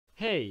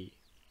Hey,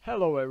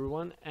 hello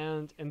everyone,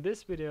 and in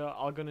this video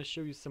I'm gonna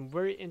show you some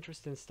very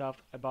interesting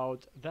stuff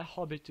about the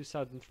Hobbit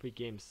 2003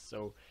 games.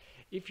 So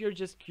if you're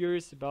just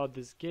curious about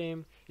this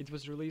game, it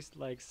was released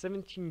like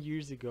 17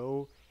 years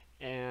ago,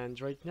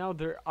 and right now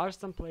there are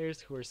some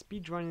players who are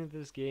speedrunning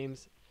these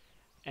games,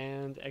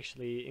 and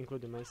actually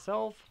including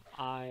myself.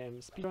 I am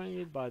speedrunning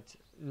it, but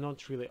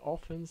not really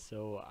often,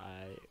 so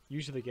I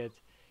usually get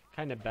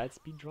kinda bad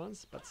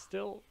speedruns, but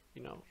still,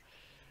 you know.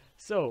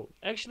 So,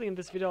 actually in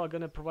this video I'm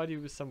gonna provide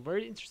you with some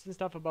very interesting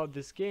stuff about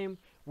this game,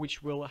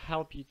 which will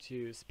help you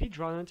to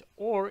speedrun it,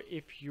 or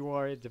if you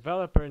are a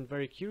developer and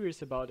very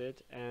curious about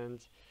it,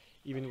 and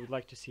even would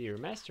like to see a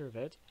remaster of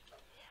it,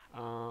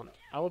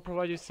 I will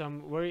provide you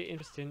some very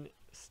interesting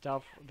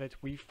stuff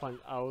that we found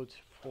out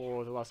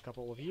for the last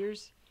couple of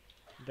years,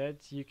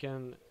 that you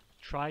can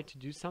try to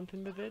do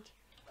something with it.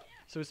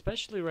 So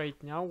especially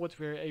right now, what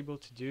we're able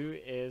to do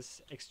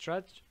is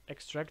extract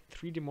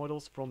 3D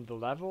models from the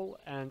level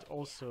and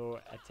also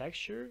a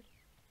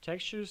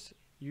textures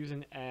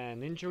using a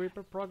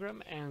NinjaRipper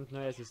program and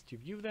Noesis to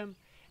view them,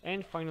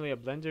 and finally a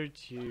Blender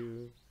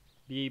to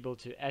be able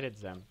to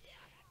edit them.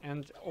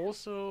 And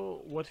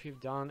also what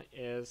we've done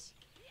is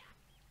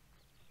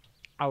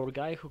our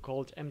guy who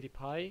called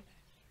MDPie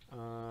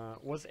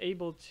was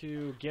able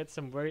to get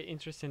some very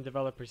interesting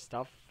developer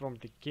stuff from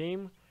the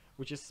game,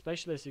 which is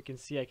especially, as you can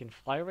see, I can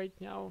fly right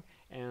now,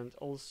 and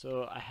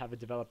also I have a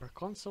developer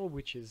console,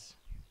 which is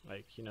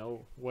like, you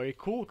know, very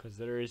cool because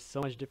there is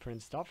so much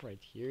different stuff right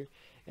here.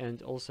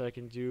 And also I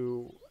can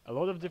do a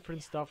lot of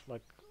different stuff,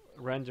 like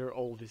render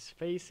all these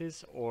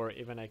faces, or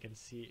even I can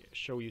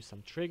show you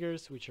some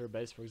triggers which are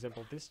based, for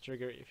example, this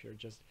trigger, if you're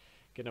just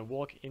gonna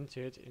walk into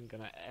it and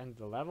gonna end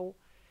the level,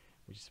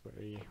 which is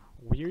very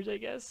weird, I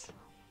guess.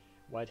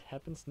 Why it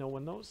happens, no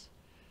one knows.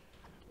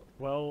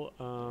 Well,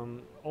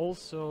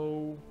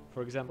 also,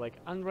 for example,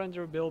 like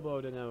unrender Bilbo,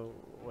 I don't know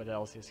what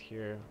else is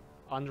here.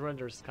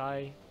 Unrender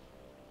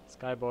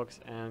skybox,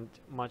 and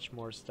much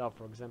more stuff.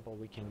 For example,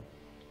 we can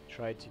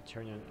try to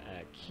turn on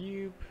a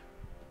cube,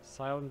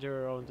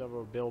 cylinder around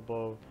our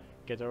Bilbo,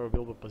 get our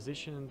Bilbo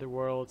position in the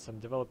world, some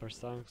developer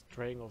songs,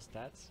 triangle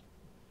stats.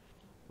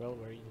 Well,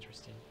 very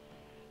interesting.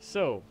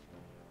 So,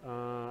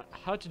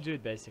 how to do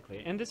it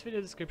basically. In this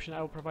video description,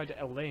 I will provide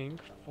a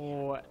link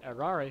for a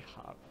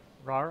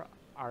RAR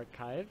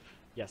archive,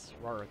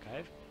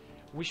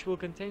 which will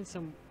contain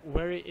some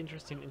very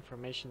interesting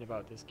information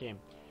about this game.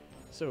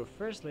 So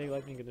firstly,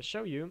 let me gonna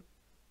show you.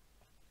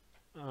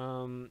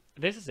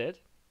 This is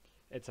it.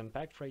 It's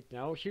unpacked right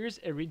now. Here's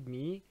a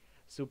README,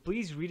 so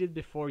please read it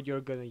before you're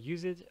gonna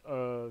use it,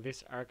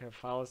 this archive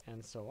files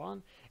and so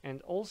on.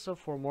 And also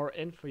for more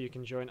info, you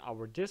can join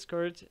our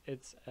Discord.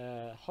 It's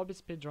a Hobbit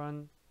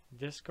speedrun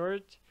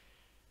Discord,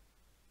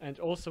 and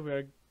also we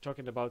are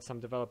talking about some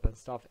development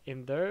stuff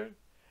in there.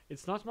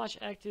 It's not much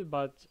active,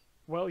 but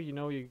well, you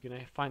know, you're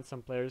gonna find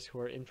some players who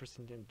are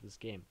interested in this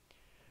game.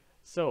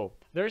 So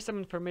there's some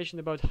information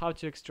about how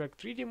to extract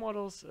 3D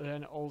models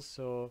and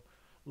also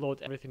load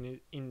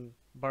everything in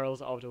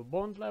barrels out of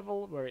bond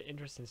level. Very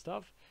interesting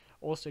stuff.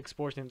 Also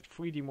exporting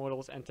 3D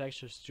models and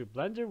textures to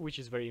Blender, which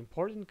is very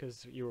important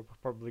because you're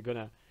probably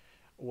gonna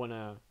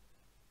wanna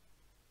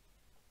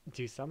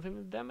do something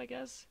with them, I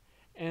guess.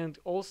 And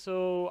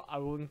also I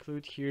will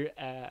include here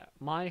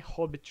my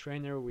Hobbit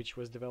trainer, which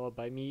was developed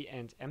by me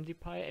and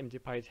MDPie.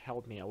 MDPie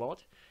helped me a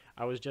lot.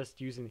 I was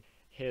just using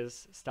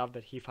his stuff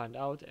that he found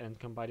out and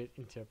combined it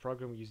into a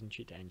program using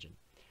Cheat Engine.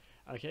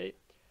 Okay,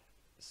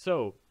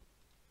 so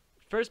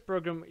first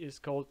program is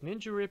called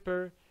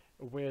NinjaRipper.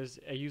 With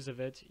a use of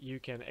it,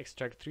 you can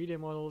extract 3D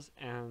models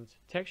and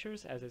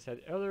textures. As I said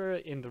earlier,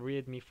 in the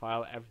README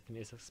file everything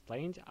is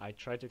explained. I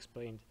tried to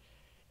explain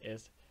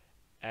it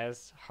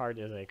as hard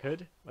as I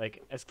could,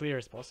 like as clear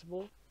as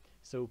possible.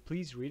 So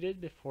please read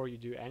it before you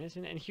do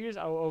anything. And here's,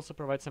 I will also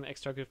provide some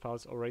extracted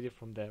files already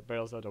from the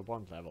barrels out of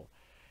bond level.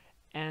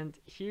 And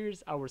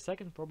here's our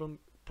second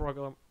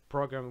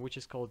program, which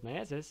is called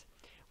Noesis,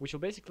 which will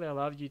basically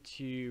allow you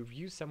to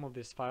view some of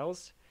these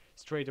files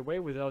straight away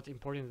without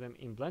importing them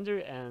in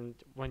Blender. And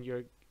when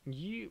you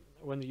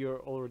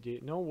already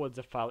know what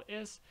the file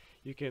is,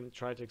 you can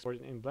try to export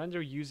it in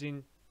Blender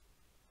using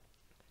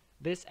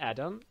this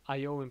add-on,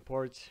 IO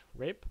import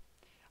RIP.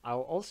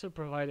 I'll also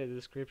provide a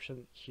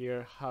description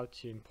here how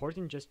to import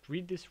it. Just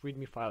read this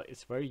README file,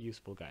 it's very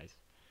useful, guys.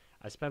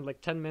 I spent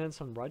like 10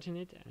 minutes on writing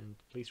it, and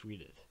please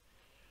read it.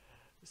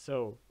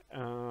 So,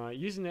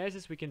 using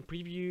Noesis, we can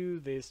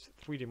preview these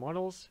 3D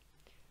models,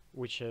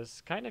 which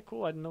is kind of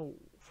cool. I don't know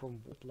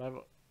from what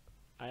level,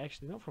 I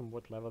actually know from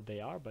what level they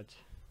are, but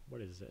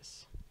what is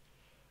this?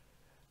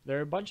 There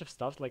are a bunch of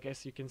stuff, like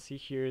as you can see,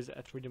 here is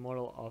a 3D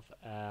model of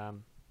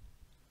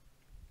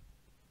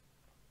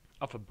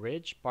a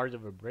bridge, part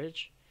of a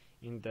bridge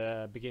in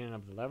the beginning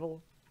of the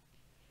level.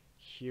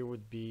 Here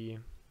would be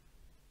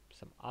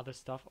some other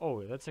stuff.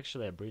 Oh, that's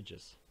actually a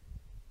bridges.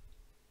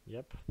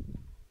 Yep,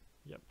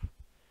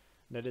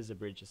 that is the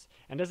bridges.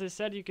 And as I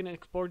said, you can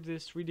export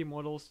these 3D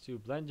models to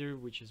Blender,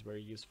 which is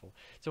very useful.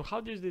 So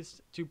how does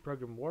this two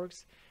program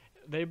works?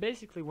 they're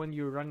basically when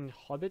you're running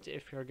Hobbit,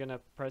 if you're gonna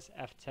press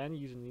F10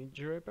 using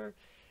NinjaRipper,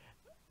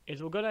 it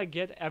will gonna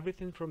get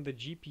everything from the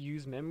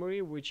GPU's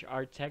memory, which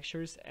are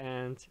textures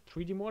and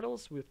 3D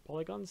models with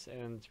polygons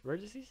and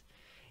vertices,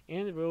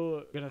 and it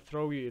will gonna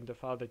throw you in the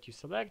file that you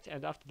select,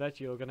 and after that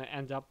you're gonna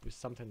end up with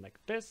something like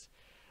this,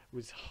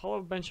 with a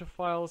whole bunch of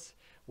files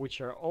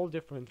which are all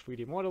different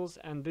 3D models,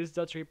 and this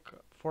 .rip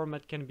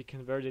format can be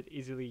converted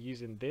easily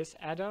using this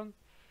add-on,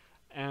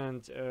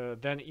 and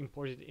then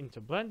imported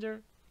into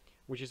Blender,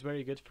 which is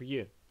very good for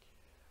you.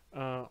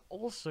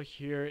 Also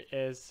here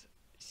is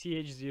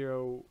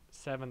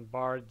ch07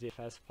 bar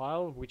DFS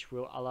file, which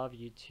will allow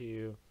you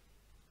to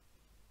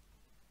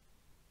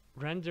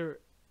render,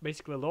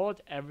 basically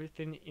load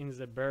everything in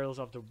the barrels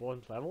of the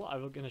bond level. I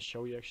will gonna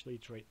show you actually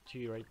to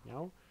you right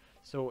now.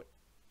 So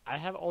I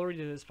have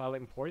already this file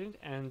imported,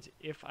 and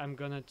if I'm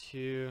gonna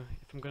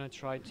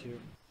try to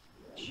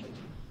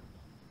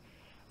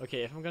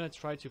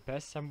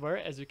pass somewhere,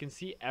 as you can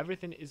see,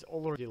 everything is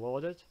already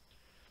loaded.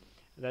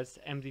 That's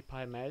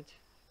MDPyMed.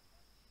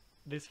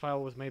 This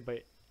file was made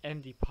by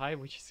MDPy,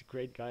 which is a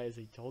great guy, as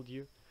I told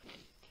you.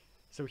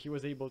 So he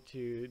was able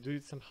to do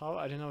it somehow.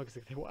 I don't know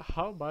exactly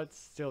how, but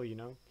still, you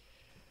know.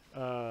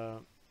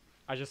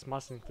 I just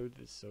must include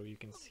this so you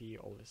can see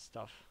all this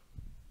stuff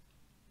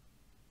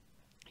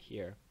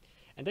here.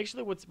 And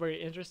actually what's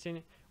very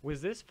interesting,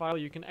 with this file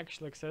you can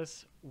actually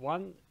access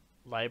one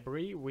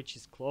library which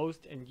is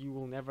closed, and you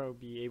will never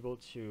be able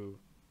to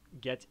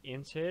get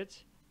into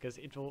it because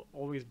it will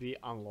always be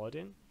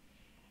unloading.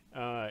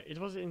 It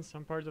was in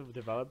some part of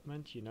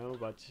development, you know,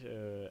 but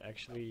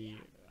actually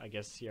I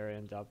guess Sierra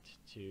ended up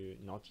to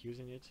not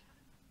using it.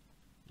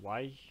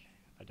 Why?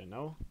 I don't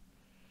know.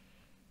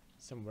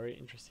 Some very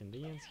interesting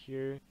links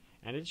here,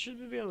 and it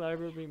should be a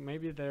library.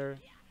 Maybe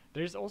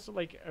there's also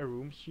like a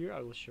room here.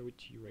 I will show it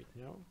to you right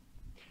now.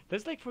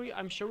 That's like for you.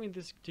 I'm showing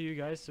this to you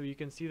guys so you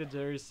can see that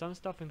there is some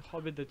stuff in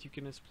Hobbit that you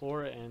can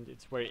explore, and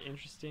it's very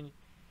interesting.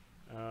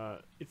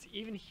 It's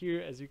even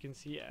here, as you can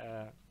see,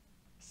 a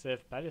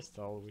safe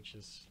pedestal, which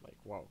is like,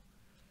 wow,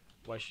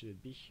 why should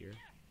it be here?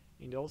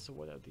 And also,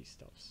 what are these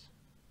stuffs?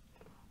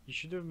 You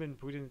should have been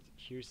putting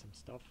here some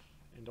stuff,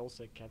 and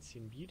also a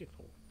cutscene.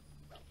 Beautiful.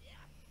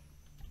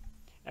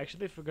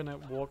 Actually, if we're gonna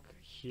walk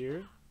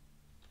here,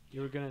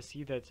 you're gonna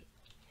see that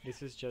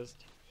this is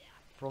just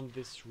from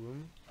this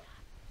room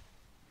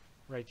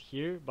right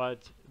here,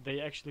 but they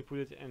actually put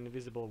it an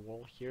invisible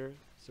wall here,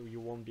 so you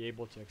won't be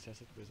able to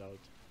access it without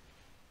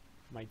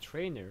my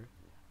trainer.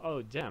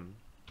 Oh damn,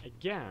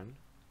 again.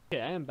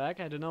 Okay, I am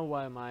back. I don't know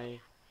why my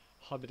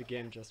Hobbit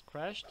game just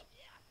crashed.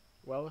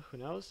 Well, who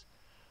knows.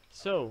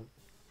 So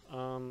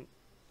oh,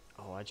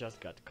 I just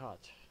got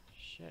caught.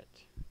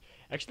 Shit.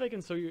 Actually, I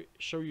can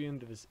show you in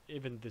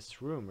even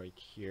this room right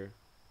here.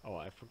 Oh,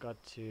 I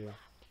forgot to.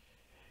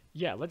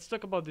 Yeah, let's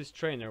talk about this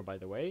trainer, by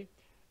the way.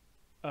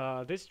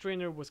 This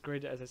trainer was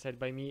created, as I said,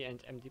 by me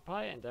and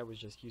MDPy, and I was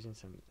just using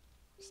some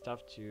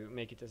stuff to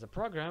make it as a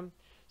program.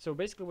 So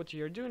basically what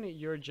you're doing,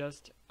 you're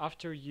just,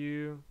 after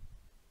you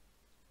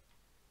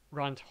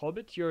run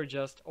Hobbit, you're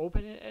just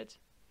opening it,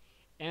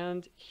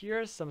 and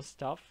here's some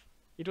stuff.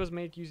 It was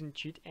made using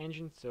cheat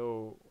engine,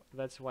 so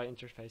that's why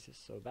interface is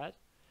so bad.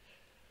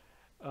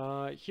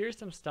 Here's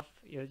some stuff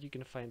that you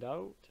can find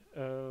out.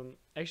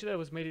 Actually, I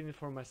was making it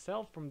for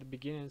myself from the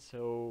beginning,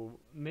 so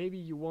maybe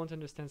you won't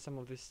understand some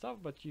of this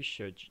stuff, but you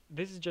should.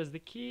 This is just the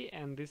key,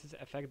 and this is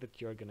effect that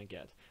you're gonna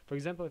get. For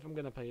example, if I'm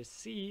gonna play a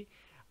C,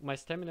 my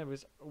stamina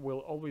will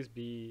always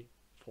be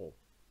full.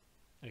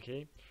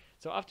 Okay,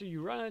 so after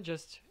you run it,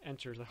 just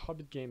enter the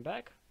Hobbit game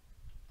back.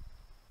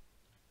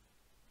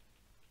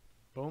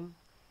 Boom.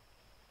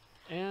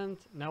 And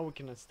now we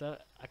can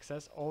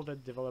access all the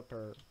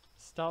developer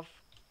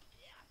stuff,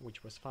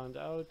 which was found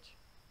out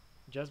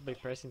just by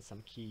pressing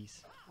some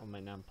keys on my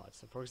numpad.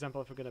 So for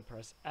example, if we're gonna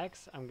press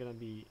X, I'm gonna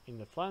be in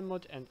the flying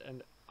mode,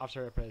 and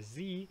after I press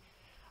Z,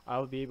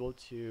 I'll be able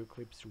to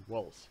clip through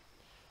walls.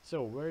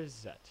 So where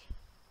is that?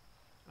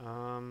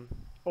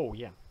 Oh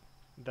yeah,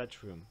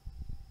 that room.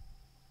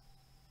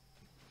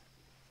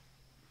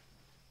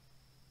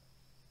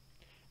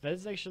 That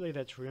is actually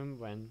that room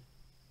when...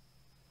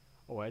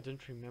 Oh, I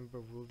don't remember,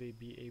 will they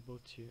be able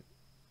to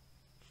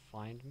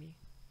find me?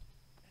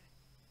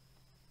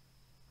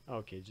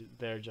 Okay,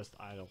 they're just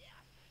idle.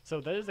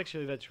 So that is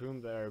actually that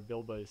room where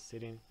Bilbo is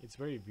sitting. It's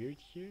very weird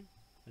here.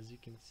 As you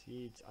can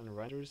see, it's on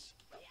renders.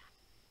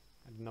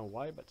 I don't know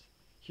why, but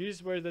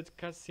here's where that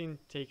cutscene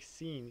takes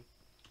scene.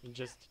 It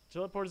just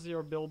teleports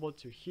your Bilbo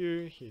to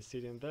here, he's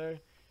sitting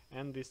there,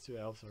 and these two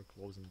elves are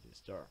closing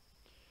this door.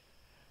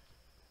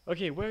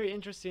 Okay, very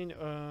interesting.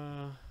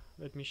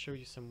 Let me show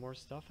you some more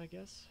stuff, I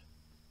guess.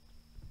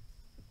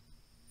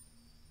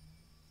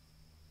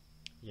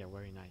 Yeah,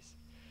 very nice.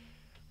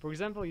 For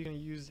example, you can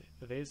use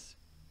this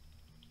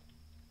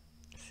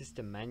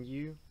system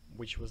menu,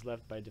 which was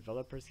left by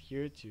developers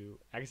here, to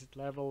exit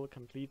level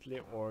completely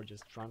or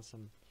just run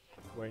some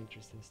very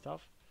interesting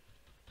stuff.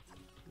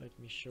 Let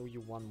me show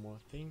you one more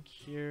thing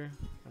here.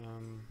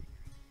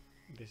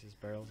 This is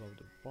barrels of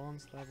the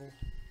bonds level.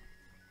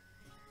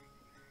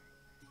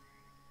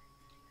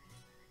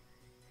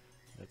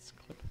 let's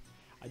clip.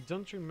 I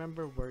don't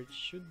remember where it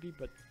should be,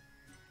 but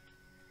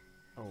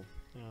oh,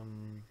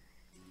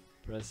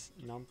 press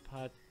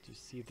numpad to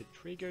see the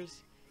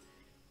triggers.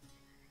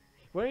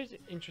 Very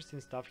interesting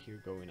stuff here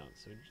going on,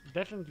 so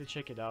definitely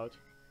check it out.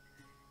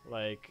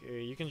 Like,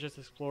 you can just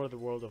explore the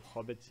world of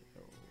Hobbit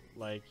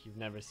like you've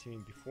never seen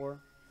it before.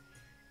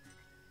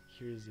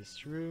 Here's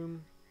this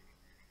room.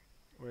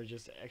 We're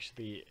just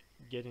actually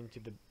getting to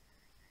the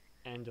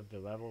end of the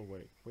level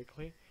very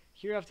quickly.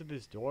 Here after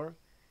this door,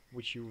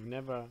 which you've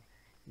never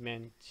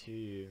meant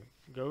to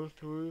go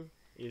through,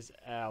 is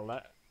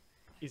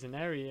an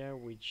area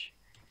which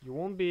you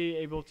won't be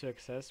able to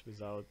access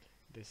without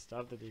the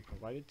stuff that they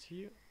provided to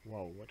you.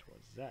 Whoa, what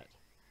was that?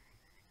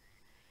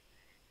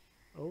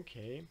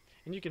 Okay,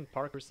 and you can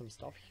parkour some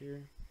stuff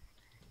here.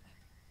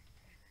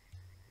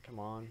 Come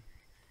on.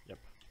 Yep.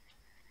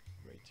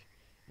 Great.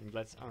 And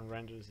let's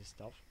unrender this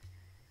stuff.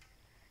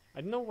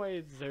 I don't know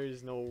why there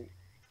is no,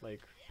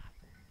 like,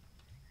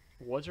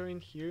 water in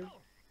here,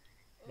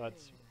 but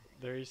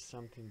there is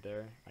something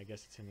there. I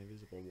guess it's an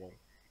invisible wall.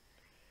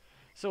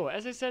 So,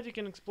 as I said, you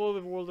can explore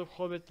the world of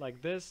Hobbit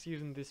like this,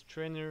 using this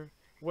trainer.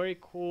 Very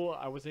cool.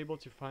 I was able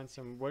to find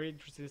some very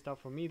interesting stuff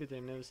for me that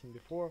I've never seen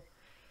before.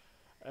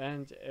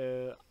 And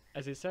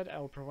as I said,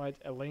 I'll provide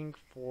a link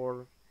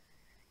for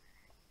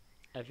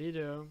a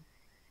video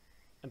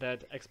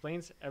that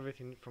explains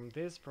everything from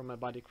this, from my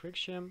buddy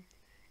Quicksem,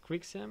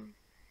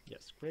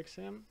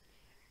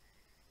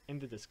 in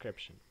the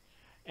description.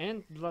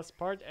 And the last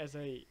part, as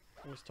I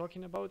was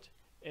talking about,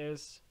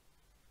 is...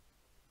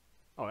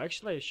 oh,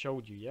 actually I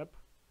showed you, yep.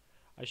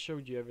 I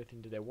showed you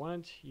everything that I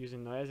want.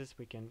 Using Noesis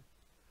we can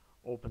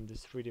open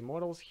these 3D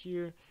models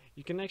here.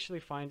 You can actually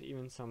find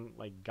even some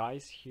like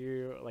guys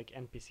here, like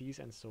NPCs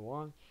and so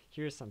on.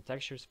 Here's some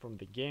textures from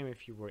the game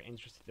if you were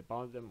interested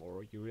about them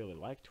or you really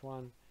liked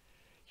one.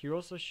 Here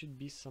also should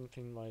be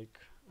something like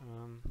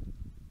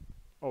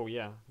oh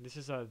yeah, this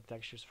is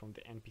textures from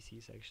the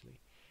NPCs actually,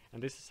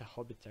 and this is a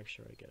Hobbit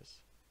texture, I guess.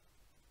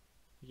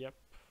 Yep,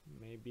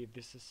 maybe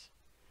this is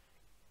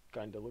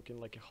kinda looking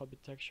like a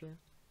Hobbit texture.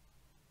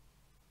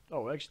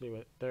 Oh,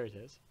 actually, there it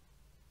is.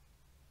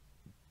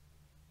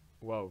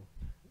 Wow,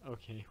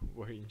 okay,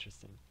 very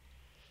interesting.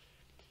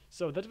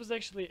 So that was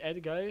actually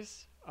it,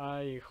 guys.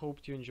 I hope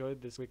you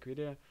enjoyed this quick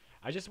video.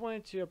 I just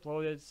wanted to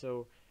upload it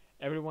so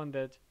everyone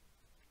that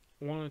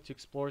wanted to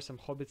explore some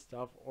Hobbit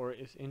stuff or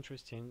is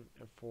interested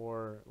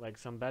for like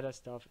some beta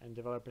stuff and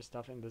developer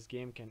stuff in this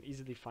game can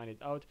easily find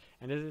it out.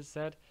 And as I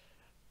said,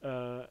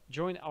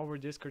 join our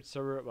Discord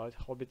server about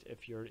Hobbit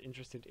if you're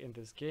interested in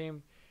this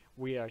game.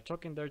 We are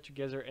talking there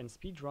together and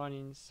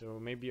speedrunning, so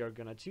maybe you're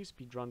gonna too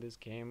speedrun this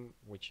game,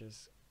 which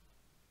is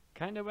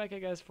kind of wack, I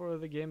guess, for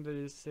the game that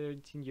is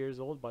 17 years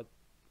old, but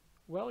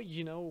well,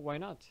 you know, why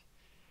not?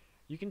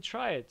 You can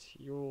try it.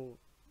 You'll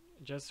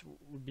just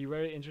would be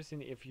very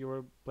interesting if you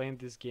were playing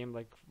this game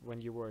like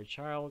when you were a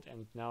child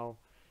and now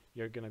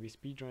you're gonna be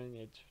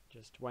speedrunning it.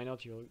 Just why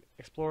not? You'll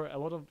explore a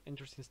lot of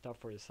interesting stuff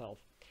for yourself.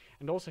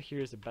 And also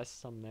here is the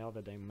best thumbnail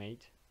that I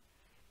made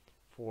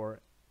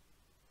for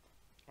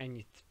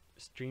any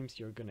streams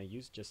you're gonna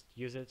use. Just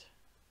use it.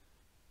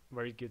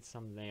 Very good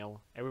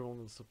thumbnail. Everyone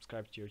will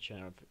subscribe to your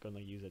channel if you're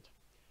gonna use it.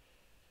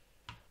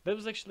 That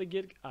was actually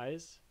good,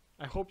 guys.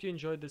 I hope you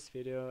enjoyed this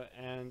video,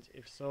 and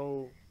if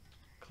so,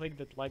 click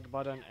that like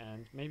button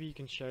and maybe you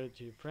can share it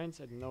to your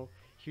friends. I don't know.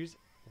 Here's...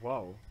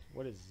 wow,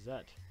 what is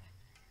that?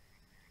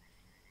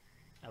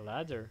 A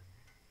ladder?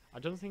 I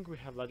don't think we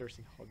have ladders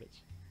in Hobbit.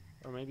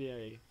 Or maybe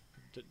I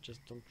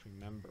just don't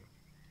remember.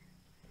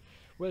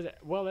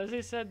 Well, as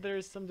I said, there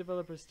is some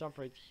developer stuff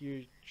right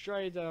here.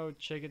 Try it out,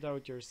 check it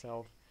out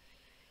yourself.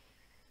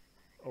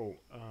 Oh,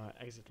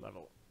 exit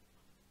level.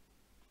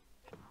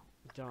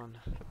 Done.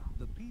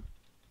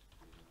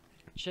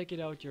 Check it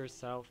out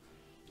yourself.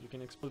 You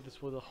can explore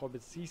this world of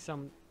Hobbit, see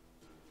some...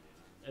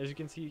 as you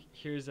can see,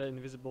 here's an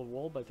invisible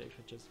wall, but if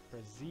I just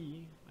press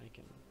Z, I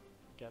can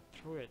get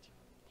through it.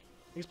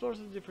 Explore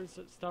some different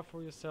stuff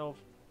for yourself.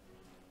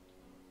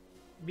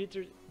 Be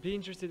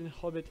interested in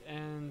Hobbit,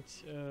 and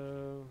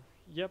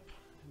yep,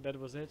 that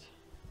was it.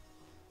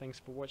 Thanks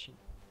for watching.